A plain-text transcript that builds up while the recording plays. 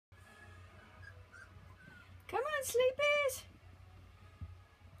on, sleepies.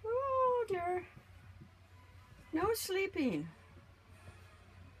 Oh dear. No sleeping.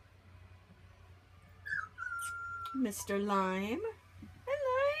 Mr. Lime. Hi,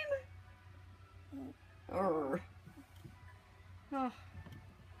 Lime. Oh, you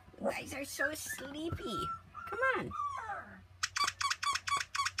guys are so sleepy. Come on.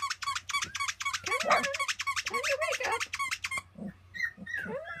 Come on. Time to wake up.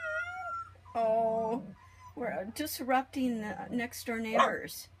 Come on. Oh, we're disrupting the next door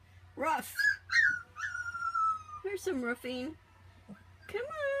neighbors. Rough. Here's some roofing. Come on.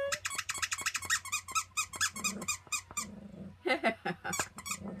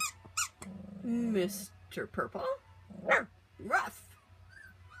 Mr. Purple. Rough.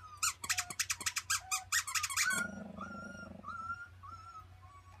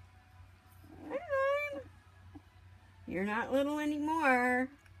 Hi, Lime. You're not little anymore.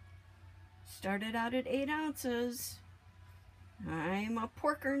 Started out at 8 ounces. I'm a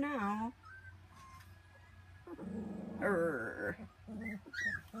porker now. Come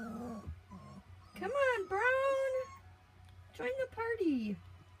on, Brown. Join the party.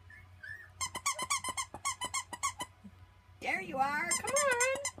 There you are. Come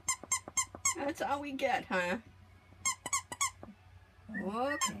on. That's all we get, huh?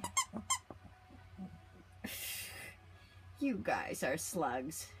 Okay. You guys are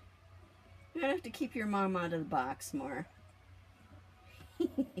slugs. You're gonna have to keep your mom out of the box more.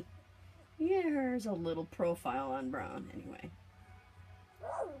 Here's a little profile on Brown, anyway.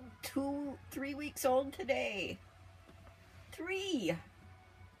 3 weeks old today. 3.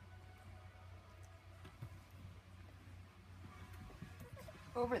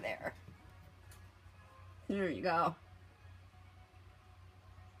 Over there. There you go.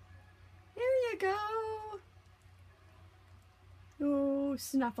 There you go. Oh,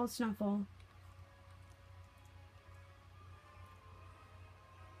 snuffle, snuffle.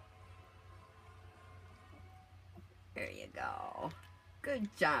 There you go.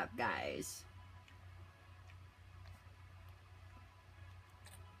 Good job, guys.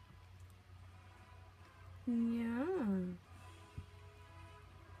 Yeah.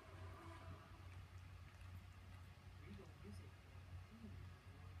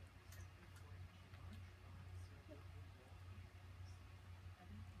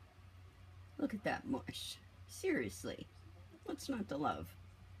 Look at that mush. Seriously. What's not to love?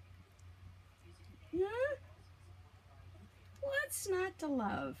 Yeah? What's not to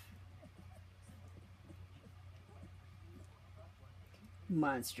love?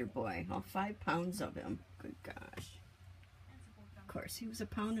 Monster boy. All 5 pounds of him. Good gosh. Of course, he was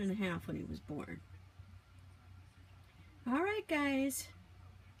 1.5 pounds when he was born. All right, guys.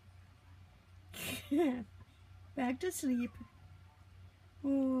 Back to sleep.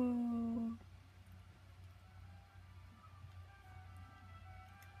 Oh.